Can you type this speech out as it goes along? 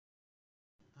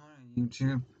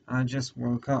YouTube. I just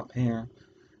woke up here,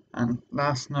 and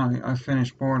last night I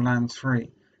finished Borderlands 3,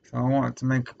 so I wanted to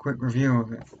make a quick review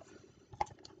of it.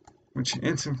 Which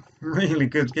it's a really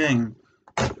good game.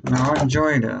 I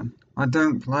enjoyed it. I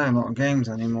don't play a lot of games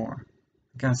anymore.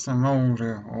 I guess I'm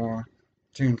older or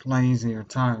too lazy or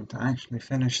tired to actually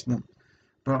finish them.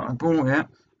 But I bought it.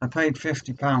 I paid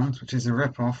 £50, which is a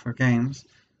rip-off for games,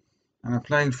 and I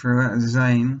played through it as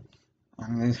Zane,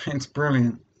 and it's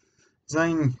brilliant.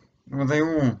 Zane,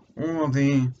 well, all of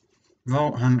the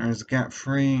Vault Hunters get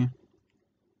 3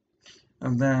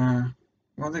 of their,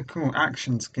 what they call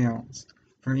action skills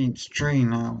for each tree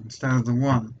now, instead of the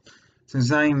 1. So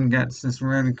Zane gets this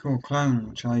really cool clone,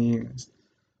 which I used.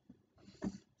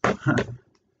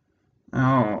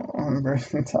 Oh, I'm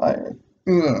very tired.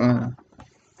 Ugh.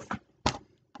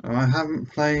 I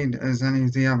haven't played as any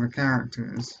of the other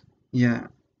characters yet.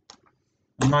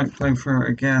 I might play through it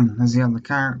again as the other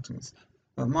characters.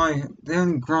 But the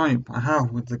only gripe I have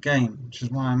with the game, which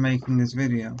is why I'm making this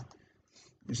video,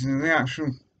 is the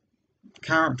actual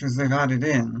characters they've added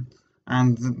in,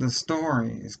 and the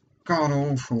story is god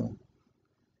awful.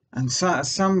 And so at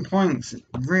some points it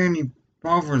really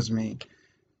bothers me.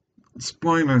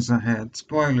 Spoilers ahead.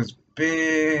 Spoilers.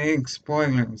 Big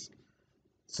spoilers.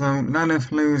 So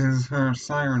Lilith loses her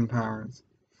siren powers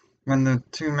when the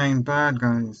 2 main bad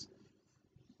guys,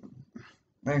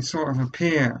 they sort of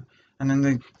appear, and then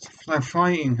they're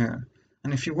fighting her.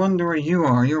 And if you wonder where you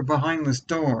are, you're behind this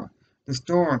door. This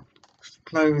door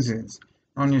closes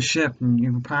on your ship and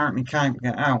you apparently can't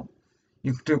get out.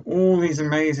 You can do all these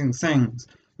amazing things,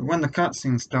 but when the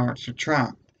cutscene starts, you're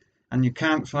trapped. And you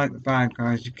can't fight the bad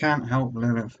guys, you can't help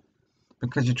Lilith,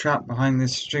 because you're trapped behind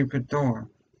this stupid door.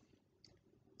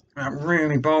 That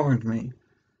really bothered me.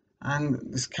 And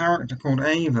this character called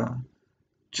Ava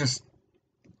just,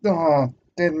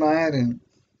 did my head in.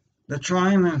 They're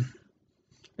trying to,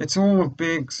 it's all a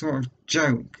big sort of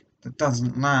joke that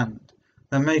doesn't land.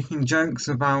 They're making jokes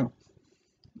about,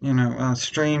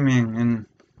 streaming and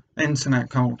internet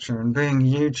culture and being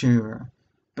a YouTuber,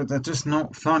 but they're just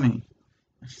not funny.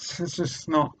 It's just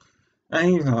not.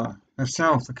 Ava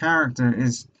herself, the character,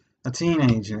 is a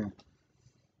teenager.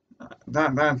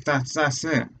 That's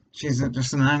it. She's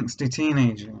just an angsty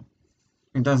teenager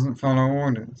who doesn't follow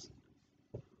orders.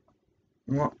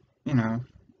 What,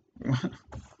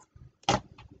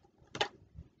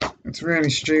 it's really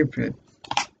stupid.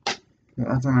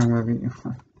 I don't know whether you.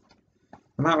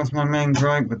 But that was my main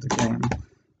gripe with the game.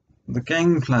 The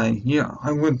gameplay, yeah,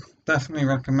 I would definitely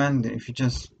recommend it if you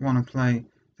just want to play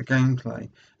the gameplay.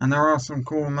 And there are some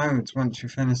cool modes once you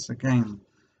finish the game.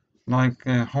 Like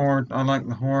Horde, I like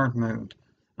the Horde mode.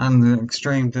 And the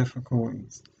extreme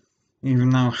difficulties. Even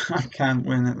though I can't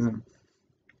win at them.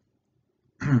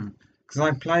 Because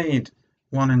I played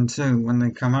 1 and 2 when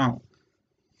they come out.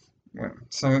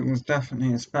 So it was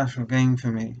definitely a special game for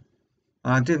me.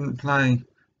 I didn't play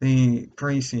the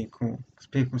pre-sequel because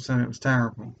people said it was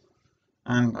terrible.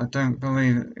 And I don't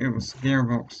believe it was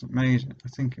Gearbox that made it. I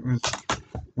think it was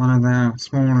one of their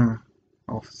smaller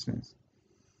offices.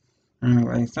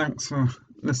 Anyway, thanks for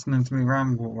listening to me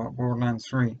ramble about Borderlands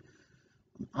 3.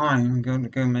 I'm going to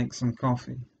go make some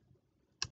coffee.